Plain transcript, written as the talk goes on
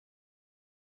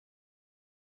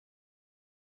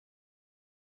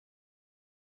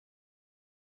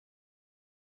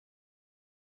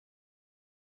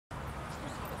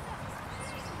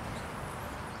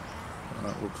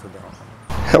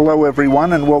Hello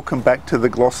everyone, and welcome back to the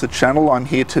Glosser channel. I'm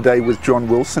here today with John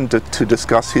Wilson to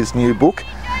discuss his new book.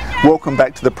 Welcome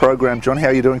back to the program, John. How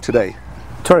are you doing today?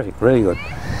 Terrific, really good.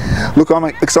 Look, I'm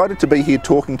excited to be here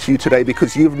talking to you today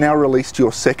because you've now released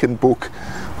your second book,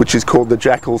 which is called The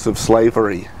Jackals of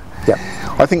Slavery. Yep.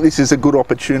 I think this is a good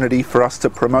opportunity for us to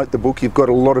promote the book. You've got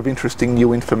a lot of interesting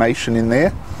new information in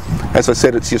there. As I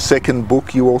said, it's your second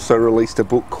book. You also released a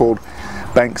book called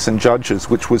Banks and Judges,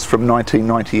 which was from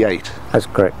 1998. That's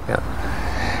correct,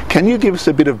 yeah. Can you give us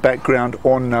a bit of background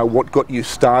on what got you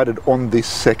started on this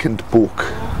second book?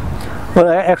 Well,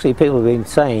 actually, people have been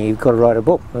saying you've got to write a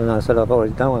book, and I said I've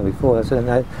already done one before. I said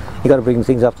no, you've got to bring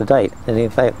things up to date. And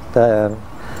in fact, the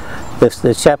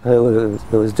chap who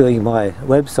was doing my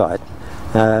website,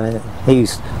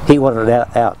 he wanted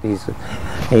it out.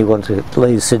 He wanted to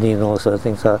leave Sydney and all sort of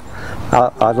things. So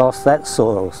I lost that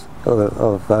source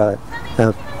of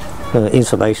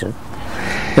information,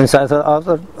 and so I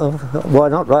thought, why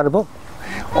not write a book?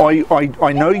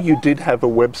 I know you did have a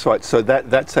website, so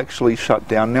that's actually shut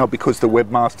down now because the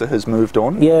webmaster has moved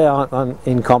on? Yeah, I'm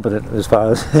incompetent as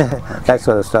far as that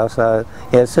sort of stuff. So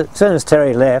yeah, as soon as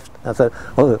Terry left, I thought,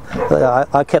 oh,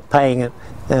 I kept paying it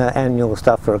annual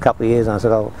stuff for a couple of years, and I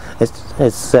said, oh,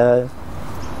 it's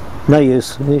no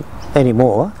use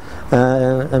anymore.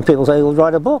 And people say, well,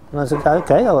 write a book. And I said,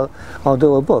 okay, I'll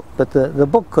do a book. But the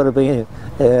book could have been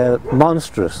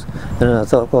monstrous. And I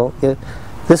thought, well, yeah,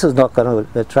 this is not going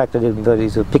to attract anybody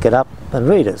to pick it up and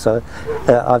read it. So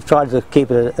I've tried to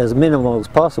keep it as minimal as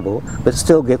possible, but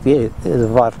still get the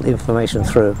vital information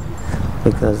through.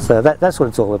 Because that's what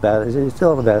it's all about. It's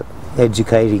all about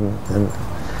educating. And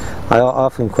I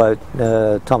often quote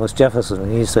Thomas Jefferson.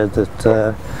 He said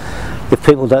that if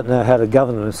people don't know how to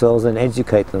govern themselves, then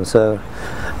educate them. So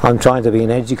I'm trying to be an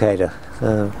educator.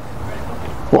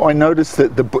 Well, I noticed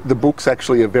that the book's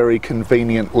actually a very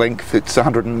convenient length. It's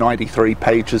 193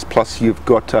 pages, plus you've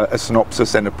got a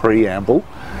synopsis and a preamble.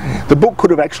 The book could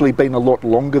have actually been a lot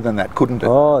longer than that, couldn't it?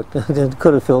 Oh, it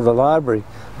could have filled a library,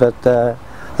 but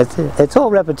it's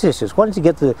all repetitious. Once you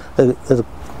get the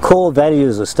core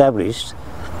values established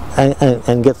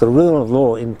and get the rule of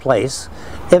law in place,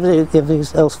 everything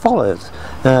else follows.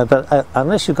 But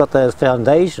unless you've got those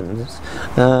foundations,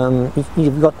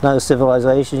 you've got no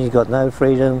civilization, you've got no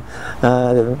freedom.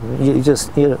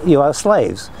 You are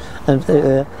slaves. And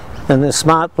the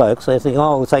smart blokes, they think,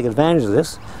 oh, we'll take advantage of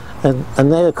this, and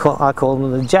I call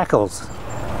them the jackals.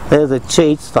 They're the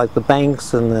cheats, like the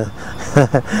banks and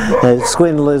the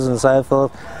swindlers and so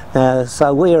forth.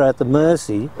 So we are at the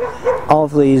mercy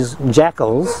of these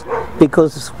jackals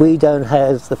because we don't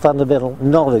have the fundamental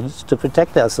knowledge to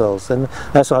protect ourselves, and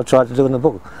that's what I tried to do in the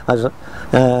book. I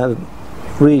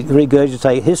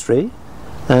regurgitate history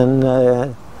and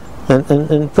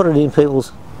put it in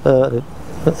people's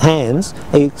hands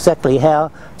exactly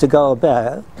how to go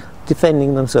about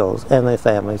defending themselves and their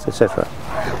families, etc.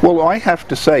 Well, I have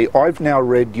to say, I've now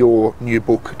read your new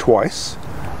book twice.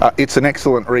 It's an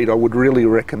excellent read. I would really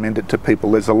recommend it to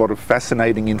people. There's a lot of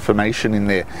fascinating information in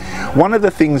there. One of the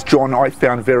things, John, I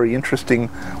found very interesting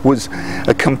was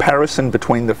a comparison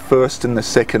between the first and the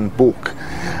second book,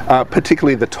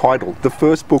 particularly the title. The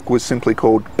first book was simply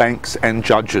called Banks and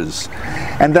Judges,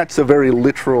 and that's a very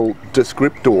literal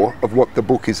descriptor of what the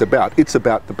book is about. It's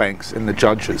about the banks and the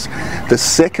judges. The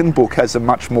second book has a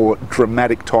much more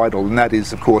dramatic title, and that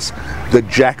is, of course, The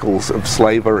Jackals of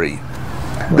Slavery.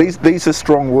 These are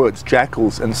strong words,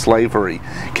 jackals and slavery.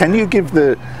 Can you give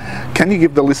the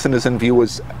listeners and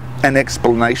viewers an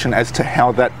explanation as to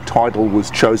how that title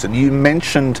was chosen? You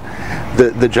mentioned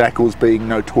the jackals being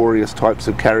notorious types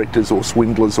of characters or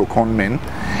swindlers or con men,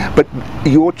 but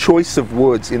your choice of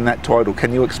words in that title,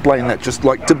 can you explain that, just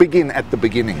like to begin at the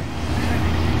beginning?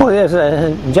 Well, yes,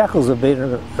 jackals have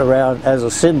been around as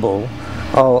a symbol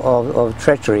of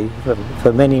treachery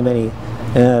for many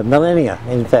millennia.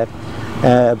 In fact,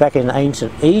 back in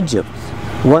ancient Egypt,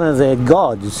 one of their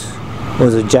gods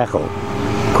was a jackal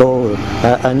called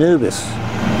Anubis,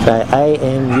 so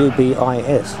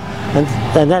A-N-U-B-I-S,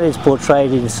 and that is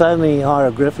portrayed in so many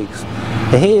hieroglyphics.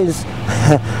 Here's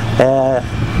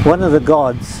one of the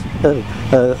gods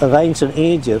of ancient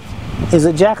Egypt is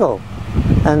a jackal,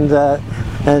 and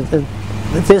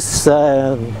this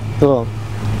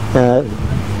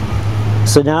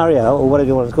scenario, or whatever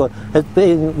you want to call it, has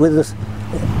been with us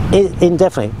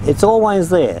indefinitely. It's always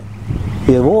there.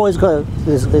 You've always got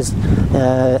this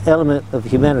element of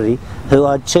humanity who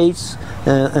are cheats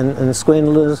and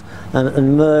swindlers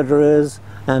and murderers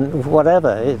and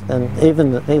whatever. And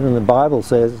even the Bible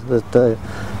says that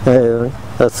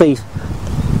a thief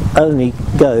only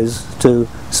goes to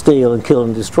steal and kill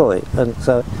and destroy. And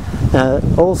so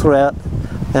all throughout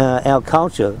our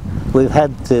culture we've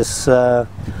had this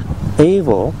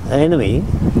evil enemy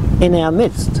in our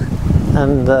midst,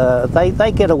 and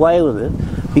they get away with it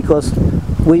because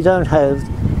we don't have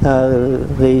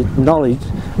the knowledge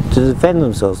to defend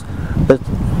themselves. But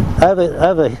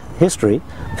over history,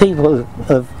 people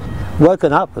have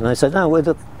woken up and they said, no, we're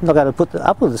not going to put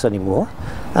up with this anymore,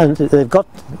 and they've got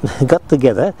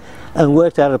together and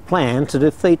worked out a plan to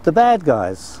defeat the bad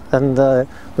guys. And the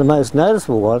most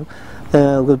noticeable one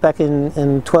was back in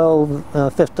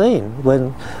 1215,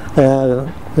 when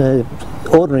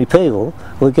ordinary people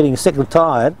were getting sick and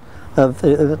tired of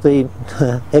the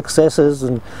excesses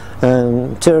and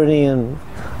tyranny and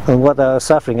what they were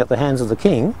suffering at the hands of the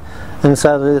king, and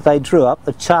so they drew up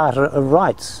a Charter of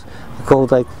Rights called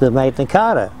the Magna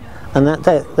Carta, and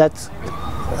that's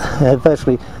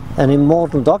basically an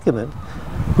immortal document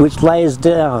which lays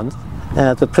down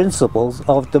the principles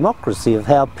of democracy, of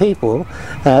how people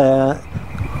are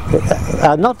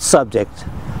not subject,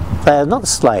 they are not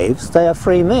slaves, they are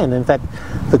free men. In fact,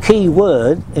 the key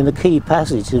word in the key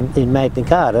passage in Magna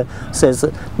Carta says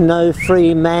that no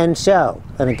free man shall,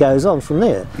 and it goes on from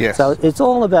there. Yes. So it's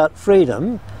all about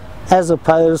freedom as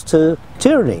opposed to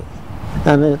tyranny.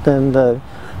 And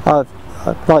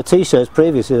my t-shirts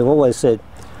previously have always said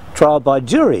trial by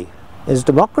jury is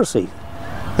democracy,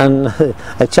 and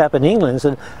a chap in England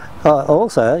said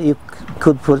also you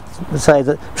could say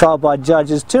that trial by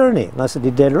judge is tyranny, and I said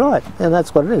you're dead right, and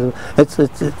that's what it is.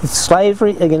 It's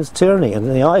slavery against tyranny, and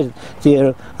the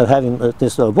idea of having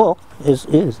this little book is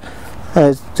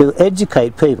to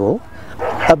educate people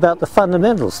about the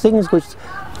fundamentals, things which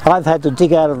I've had to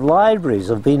dig out of libraries,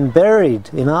 have been buried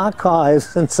in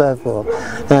archives and so forth.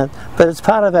 But it's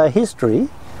part of our history.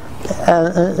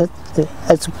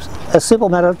 It's a simple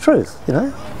matter of truth, you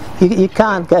know. You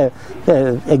can't go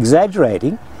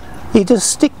exaggerating. You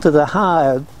just stick to the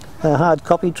hard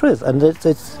copy truth, and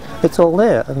it's all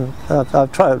there. And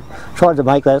I've tried to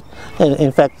make that.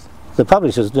 In fact, the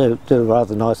publishers do a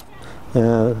rather nice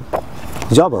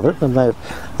job of it, and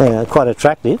they're quite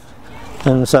attractive.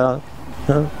 And so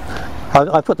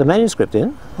I put the manuscript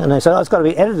in, and they said, oh, it's got to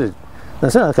be edited. And I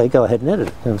said, okay, go ahead and edit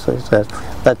it. And so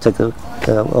that took a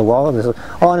while. And they said,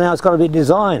 oh, now it's got to be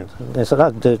designed. And they said, I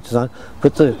can do it design,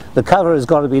 but the cover has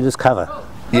got to be this cover.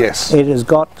 Yes. It has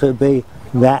got to be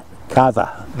that cover.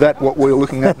 That what we're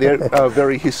looking at there, a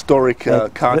very historic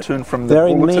cartoon from the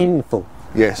very bulletin. Meaningful.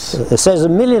 Yes. It says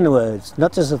 1,000,000 words,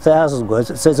 not just 1,000 words,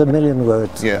 it says 1,000,000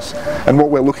 words. Yes. And what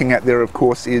we're looking at there, of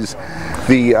course, is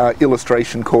the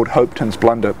illustration called Hopeton's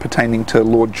Blunder, pertaining to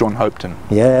Lord John Hopeton.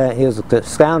 Yeah, he was a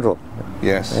scoundrel.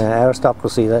 Yes.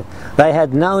 Aristocracy. They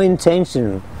had no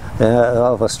intention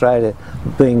of Australia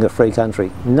being a free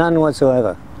country. None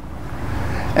whatsoever.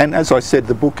 And as I said,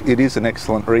 the book, it is an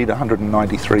excellent read,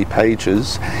 193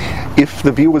 pages. If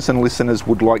the viewers and listeners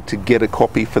would like to get a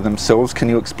copy for themselves, can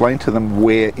you explain to them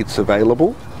where it's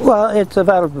available? Well, it's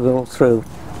available through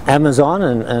Amazon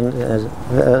and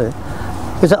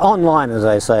it's online, as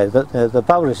they say. But the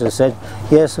publisher said,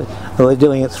 yes, we're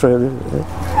doing it through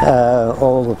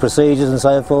all the procedures and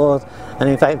so forth. And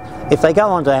in fact, if they go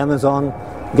onto Amazon,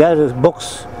 go to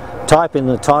books, type in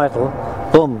the title,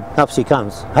 boom, up she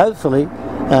comes. Hopefully,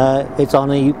 it's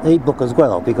on e-book as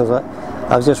well, because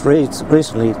I've just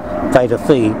recently paid a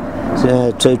fee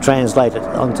to translate it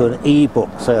onto an e-book.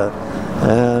 So,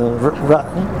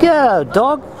 go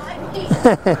dog.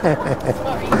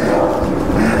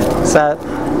 So,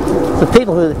 the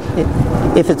people who,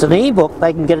 if it's an e-book,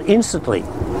 they can get it instantly.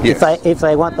 Yes. If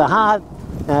they want the hard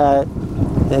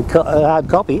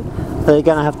copy, they're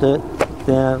going to have to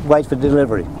wait for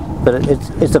delivery. But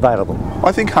it's available.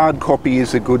 I think hard copy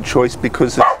is a good choice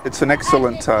because it's an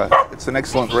excellent reference. It's an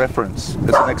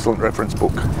excellent reference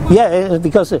book. Yeah,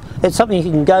 because it's something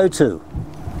you can go to.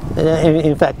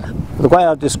 In fact, the way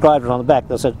I described it on the back,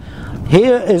 I said,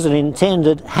 here is an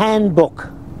intended handbook.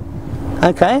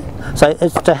 Okay, so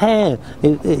it's to hand.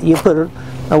 You put it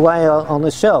away on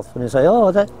the shelf, and you say,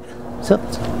 oh, that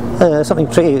something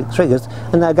triggers,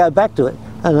 and they'll go back to it,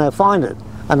 and they'll find it,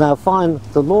 and they'll find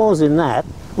the laws in that,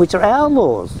 which are our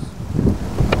laws,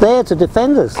 there to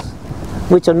defend us,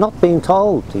 which are not being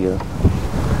told to you.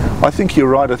 I think you're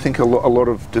right. I think a lot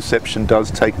of deception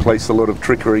does take place, a lot of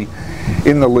trickery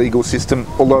in the legal system,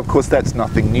 although of course that's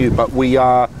nothing new, but we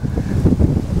are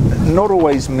not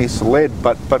always misled,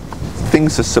 but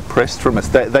things are suppressed from us.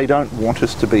 They don't want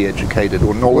us to be educated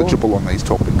or knowledgeable on these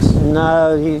topics.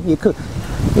 No, you could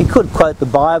quote the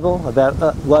Bible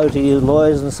about woe to you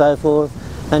lawyers and so forth,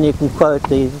 and you can quote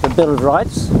the Bill of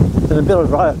Rights, the Bill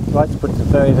of Rights puts it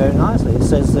very, very nicely. It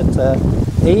says that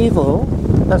evil,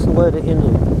 that's the word in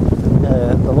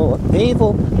the law,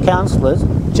 evil counsellors,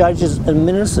 judges and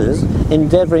ministers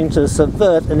endeavouring to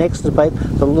subvert and extirpate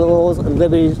the laws and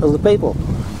liberties of the people.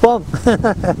 Well,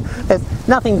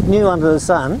 nothing's new under the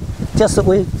sun, just that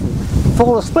we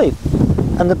fall asleep.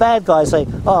 And the bad guys say,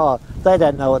 oh, they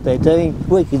don't know what they're doing,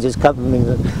 we can just come in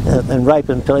and rape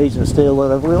and pillage and steal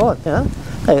whatever we want, you know.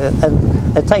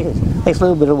 And it takes a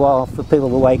little bit of a while for people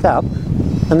to wake up,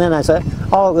 and then they say,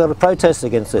 oh, we've got to protest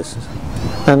against this.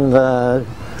 And a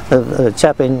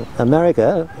chap in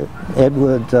America,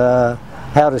 Edward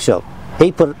Howdershot,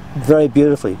 he put it very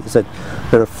beautifully. He said,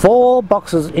 there are 4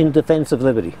 boxes in defence of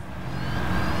liberty.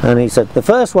 And he said, the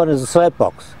first one is a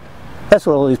soapbox. That's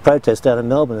what all these protests down in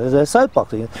Melbourne, they're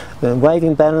soapboxing,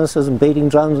 waving banners and beating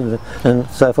drums and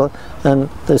so forth. And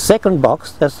the second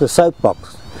box, that's the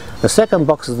soapbox. The second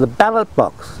box is the ballot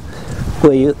box,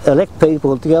 where you elect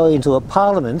people to go into a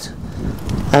parliament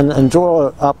and draw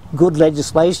up good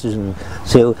legislation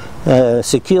to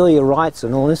secure your rights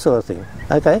and all this sort of thing.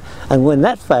 Okay? And when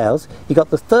that fails, you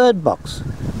got the third box,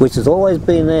 which has always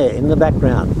been there in the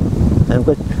background. And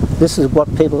this is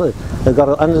what people have got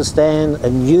to understand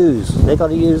and use. They've got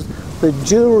to use the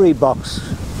jury box,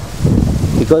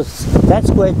 because that's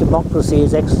where democracy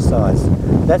is exercised.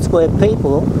 That's where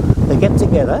people, they get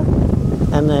together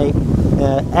and they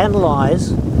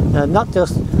analyse not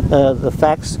just the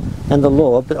facts and the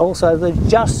law, but also the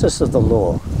justice of the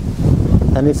law.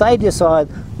 And if they decide,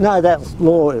 no, that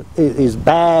law is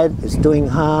bad, it's doing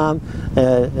harm,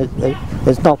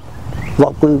 it's not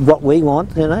what we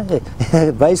want, you know,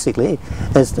 basically,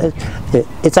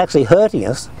 it's actually hurting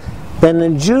us, then the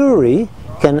jury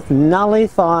can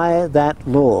nullify that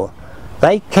law.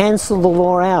 They cancel the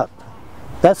law out.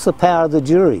 That's the power of the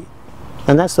jury.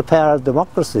 And that's the power of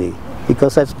democracy,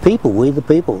 because that's people, we the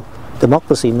people.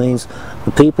 Democracy means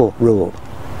the people rule.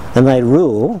 And they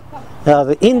rule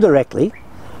either indirectly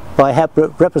by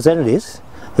representatives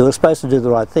who are supposed to do the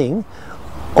right thing,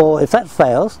 or if that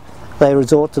fails, they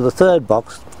resort to the third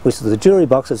box, which is the jury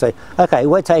box, and say, okay,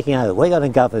 we're taking over, we're going to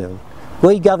govern them.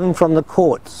 We govern from the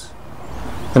courts.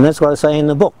 And that's what I say in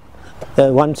the book.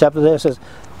 One chapter there says,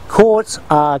 courts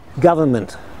are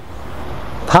government.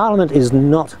 Parliament is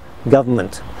not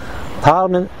government.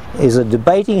 Parliament is a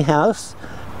debating house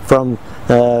from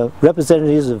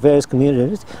representatives of various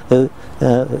communities who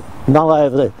mull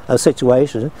over a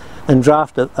situation and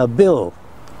draft a bill,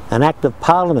 an act of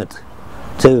Parliament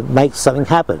to make something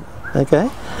happen. Okay,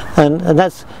 and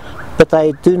that's, but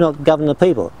they do not govern the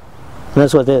people. And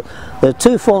that's what there are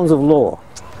 2 forms of law.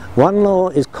 One law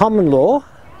is common law,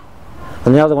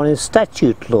 and the other one is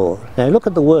statute law. Now look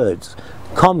at the words.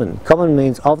 Common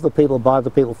means of the people, by the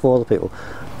people, for the people.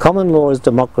 Common law is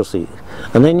democracy.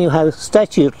 And then you have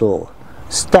statute law,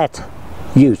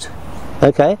 statute,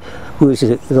 okay, which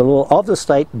is the law of the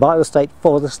state, by the state,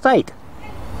 for the state.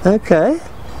 Okay.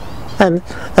 And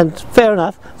fair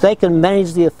enough, they can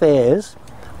manage the affairs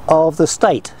of the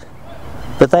state,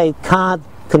 but they can't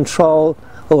control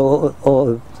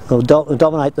or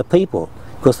dominate the people,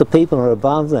 because the people are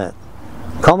above that.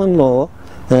 Common law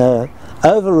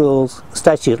overrules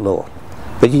statute law.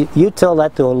 But you tell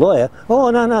that to a lawyer,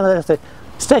 oh no,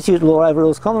 statute law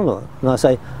overrules common law. And I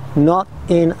say, not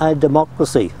in a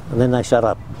democracy. And then they shut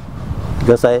up.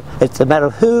 Because it's a matter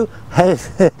of who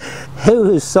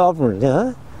is sovereign, you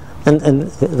know? And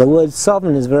the word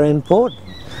sovereign is very important.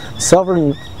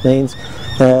 Sovereign means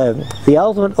the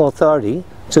ultimate authority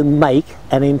to make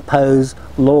and impose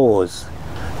laws.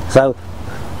 So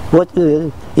what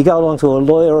you go along to a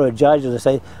lawyer or a judge and they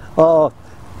say, oh,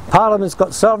 Parliament's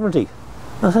got sovereignty.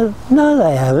 I said, no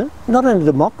they haven't, not in a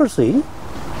democracy.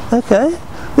 Okay,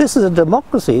 this is a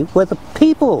democracy where the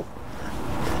people,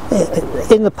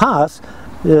 in the past,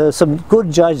 some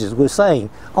good judges were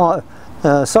saying, oh,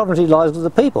 sovereignty lies with the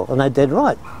people, and they're dead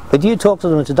right. But you talk to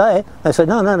them today, they say,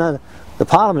 no, the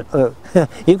Parliament,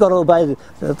 you've got to obey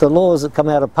the laws that come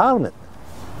out of Parliament.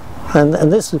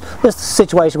 And this is the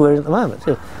situation we're in at the moment.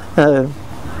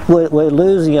 We're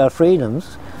losing our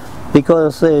freedoms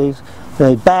because these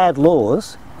bad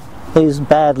laws, these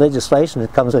bad legislation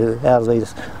that comes out of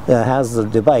these houses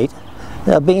of debate,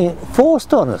 are being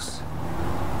forced on us.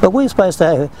 But we're supposed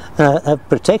to have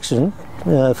protection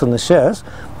from the sheriffs,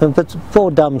 but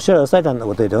poor dumb sheriffs, they don't know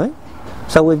what they're doing.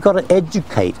 So we've got to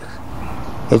educate.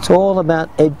 It's all about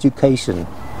education.